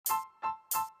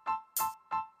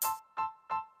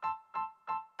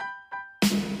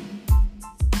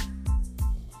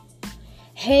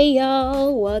Hey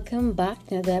y'all, welcome back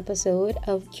to another episode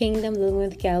of Kingdom Living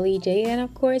with Callie J. And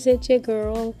of course, it's your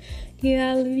girl,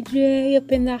 Callie J,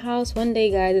 up in the house. One day,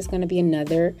 guys, it's going to be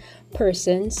another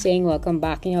person saying welcome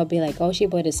back. And y'all be like, oh, she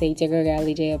about to say it's your girl,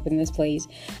 Callie J, up in this place.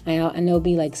 And it'll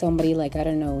be like somebody like, I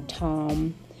don't know,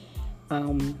 Tom,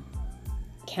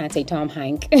 can't say Tom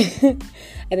Hanks. I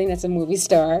think that's a movie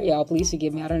star. Y'all, please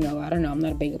forgive me. I don't know. I'm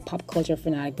not a big pop culture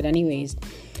fanatic. But anyways,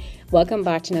 welcome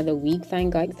back to another week.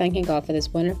 Thanking God for this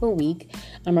wonderful week.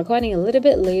 I'm recording a little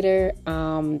bit later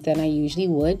than I usually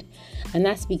would, and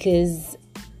that's because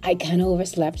I kind of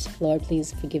overslept. Lord,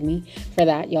 please forgive me for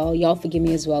that. Y'all forgive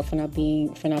me as well for not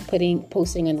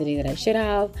posting on the day that I should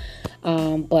have.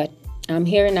 But I'm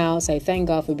here now, so I thank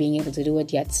God for being able to do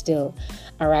it yet still.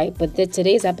 All right, but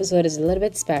today's episode is a little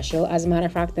bit special. As a matter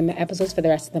of fact, the episodes for the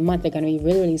rest of the month are going to be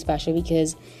really, really special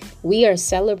because we are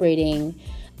celebrating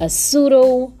a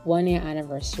pseudo 1 year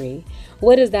anniversary.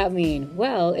 What does that mean?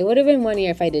 Well, it would have been 1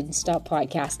 year if I didn't stop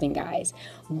podcasting, guys.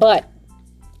 But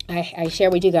I share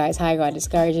with you guys how I got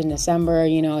discouraged in December.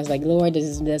 I was like, Lord,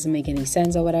 this doesn't make any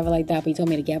sense or whatever like that. But he told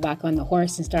me to get back on the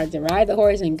horse and start to ride the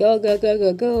horse and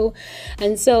go.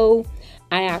 And so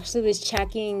I actually was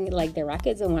checking like the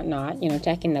records and whatnot,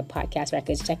 checking the podcast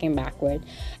records, checking backward.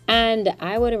 And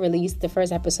I would have released the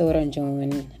first episode on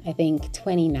June, I think,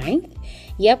 29th.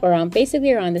 Yep, around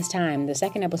this time. The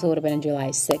second episode would have been on July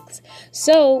 6th.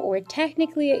 So we're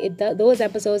technically, those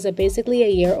episodes are basically a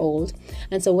year old.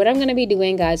 And so what I'm going to be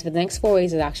doing, guys, for the next 4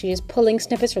 weeks is actually just pulling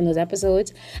snippets from those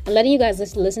episodes and letting you guys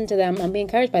listen to them and be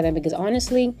encouraged by them. Because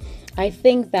honestly, I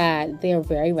think that they're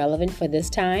very relevant for this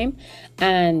time.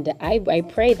 And I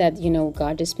pray that,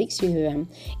 God just speaks to you through them.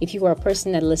 If you are a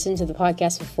person that listened to the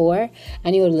podcast before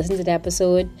and you would listen to the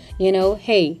episode,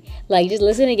 hey, like just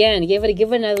listen again, give it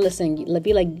another listen.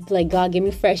 Be like God, give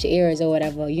me fresh ears or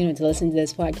whatever, to listen to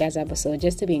this podcast episode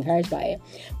just to be encouraged by it.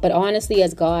 But honestly,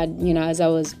 as God,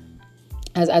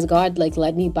 as God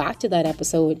led me back to that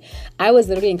episode, I was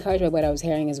literally encouraged by what I was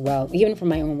hearing as well, even from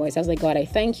my own voice. I was like, God, I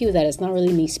thank you that it's not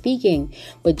really me speaking,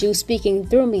 but you speaking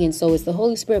through me. And so it's the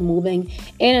Holy Spirit moving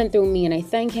in and through me. And I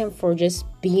thank him for just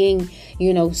being,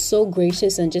 so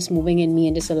gracious and just moving in me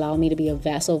and just allow me to be a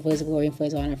vessel for his glory and for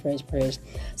his honor, for his praise.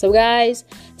 So guys,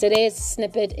 today's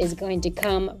snippet is going to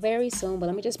come very soon, but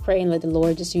let me just pray and let the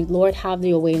Lord Lord, have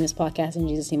your way in this podcast. In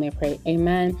Jesus' name I pray.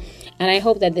 Amen. And I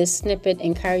hope that this snippet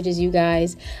encourages you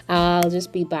guys. I'll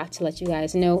just be back to let you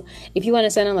guys know. If you want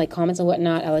to send them comments and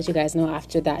whatnot, I'll let you guys know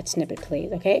after that snippet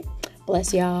plays. Okay?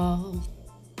 Bless y'all.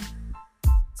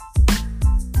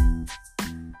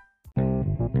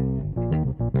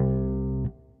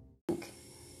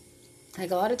 Like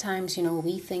a lot of times,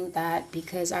 we think that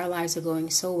because our lives are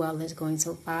going so well, it's going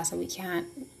so fast that we can't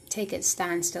take a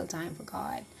standstill time for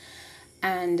God.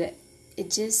 And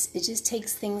it just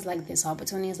takes things like this,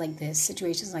 opportunities like this,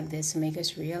 situations like this to make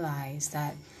us realize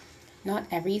that not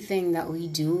everything that we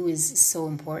do is so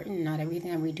important. Not everything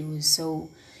that we do is so,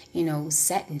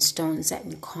 set in stone, set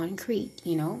in concrete,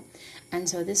 And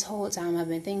so this whole time I've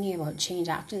been thinking about change.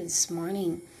 After this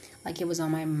morning, like it was on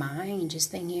my mind,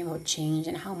 just thinking about change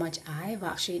and how much I've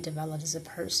actually developed as a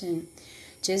person.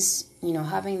 Just,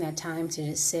 having that time to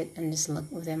just sit and just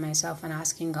look within myself and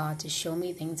asking God to show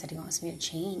me things that he wants me to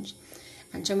change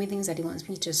and show me things that he wants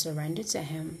me to surrender to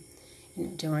him,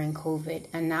 during COVID.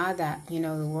 And now that, the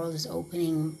world is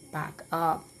opening back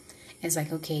up, it's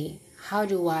like, okay, how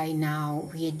do I now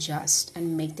readjust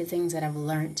and make the things that I've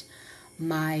learned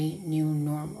my new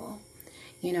normal,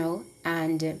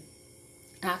 And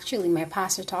actually, my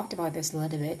pastor talked about this a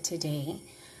little bit today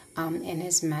in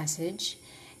his message.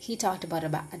 He talked about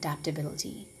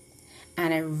adaptability.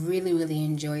 And I really, really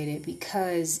enjoyed it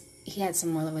because he had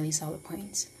some really, really solid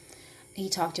points. He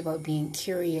talked about being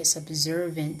curious,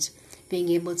 observant, being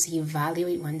able to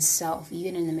evaluate oneself,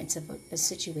 even in the midst of a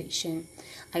situation.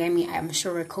 I'm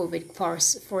sure COVID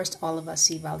forced all of us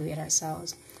to evaluate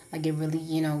ourselves. Like it really,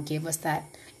 gave us that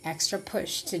extra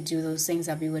push to do those things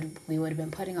that we would have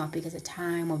been putting off because of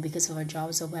time or because of our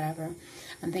jobs or whatever,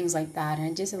 and things like that. And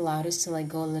it just allowed us to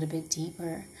go a little bit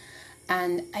deeper.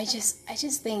 And I just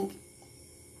think,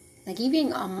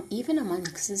 even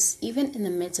amongst this, even in the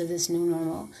midst of this new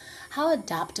normal, how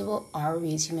adaptable are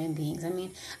we as human beings?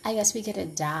 I guess we could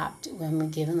adapt when we're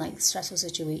given stressful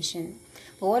situation,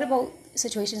 but what about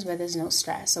situations where there's no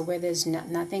stress or where there's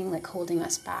nothing holding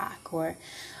us back? Or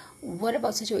what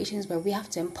about situations where we have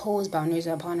to impose boundaries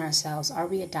upon ourselves? Are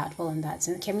we adaptable in that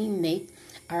sense? Can we make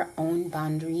our own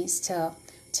boundaries to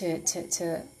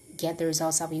get the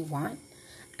results that we want?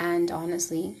 And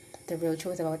honestly, the real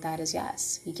truth about that is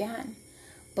yes, we can.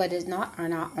 But it's not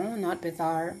on our own, not with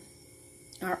our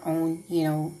own,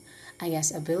 I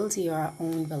guess, ability or our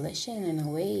own volition in a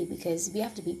way, because we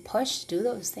have to be pushed to do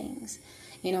those things.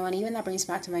 And even that brings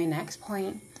back to my next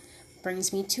point,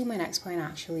 brings me to my next point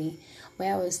actually,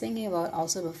 where I was thinking about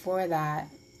also before that,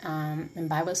 in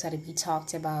Bible study we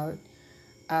talked about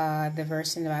the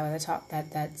verse in the Bible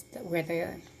that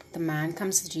where the man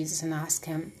comes to Jesus and asks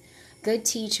him, "Good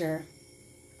teacher,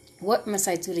 what must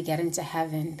I do to get into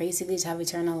heaven?" Basically, to have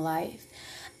eternal life.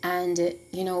 And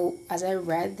as I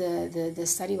read the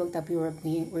study book that we were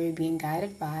being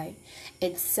guided by,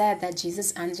 it said that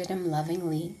Jesus answered him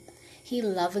lovingly. He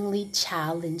lovingly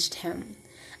challenged him,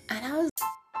 and I was.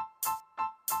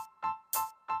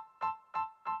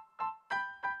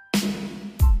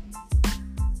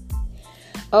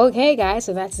 Okay, guys,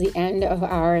 so that's the end of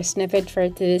our snippet for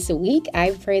this week.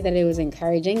 I pray that it was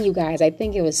encouraging. You guys, I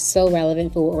think it was so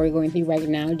relevant for what we're going through right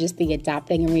now, just the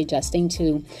adapting and readjusting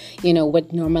to,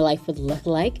 what normal life would look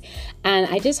like. And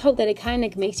I just hope that it kind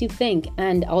of makes you think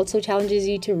and also challenges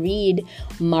you to read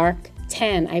Mark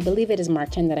 10. I believe it is Mark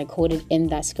 10 that I quoted in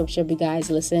that scripture. But guys,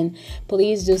 listen,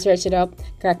 please do search it up.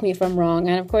 Correct me if I'm wrong.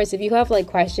 And of course, if you have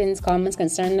questions, comments,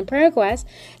 concerns, and prayer requests,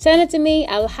 send it to me.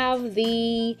 I'll have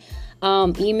the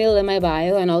email in my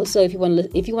bio, and also if you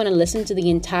want to listen to the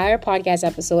entire podcast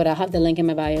episode, I'll have the link in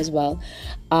my bio as well.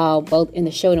 In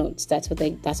the show notes. That's what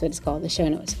it's called, the show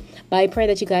notes. But I pray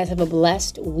that you guys have a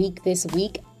blessed week this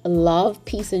week. Love,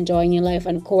 peace, and joy in your life,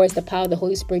 and of course the power of the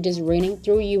Holy Spirit just reigning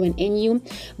through you and in you.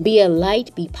 Be a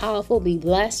light, be powerful, be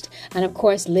blessed, and of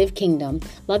course live kingdom.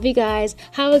 Love you guys.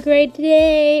 Have a great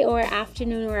day or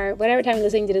afternoon or whatever time you're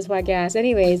listening to this podcast.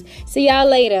 Anyways, see y'all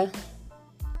later.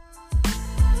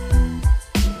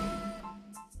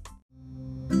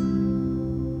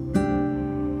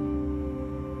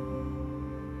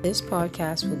 This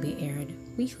podcast will be aired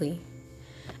weekly.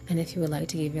 And if you would like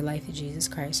to give your life to Jesus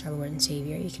Christ, our Lord and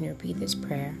Savior, you can repeat this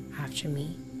prayer after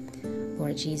me.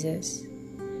 Lord Jesus,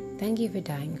 thank you for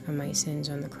dying for my sins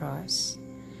on the cross.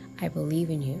 I believe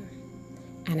in you,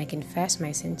 and I confess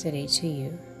my sin today to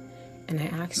you, and I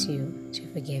ask you to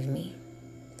forgive me.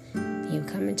 You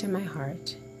come into my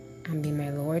heart and be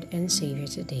my Lord and Savior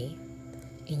today.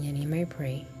 In your name I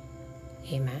pray.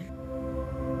 Amen.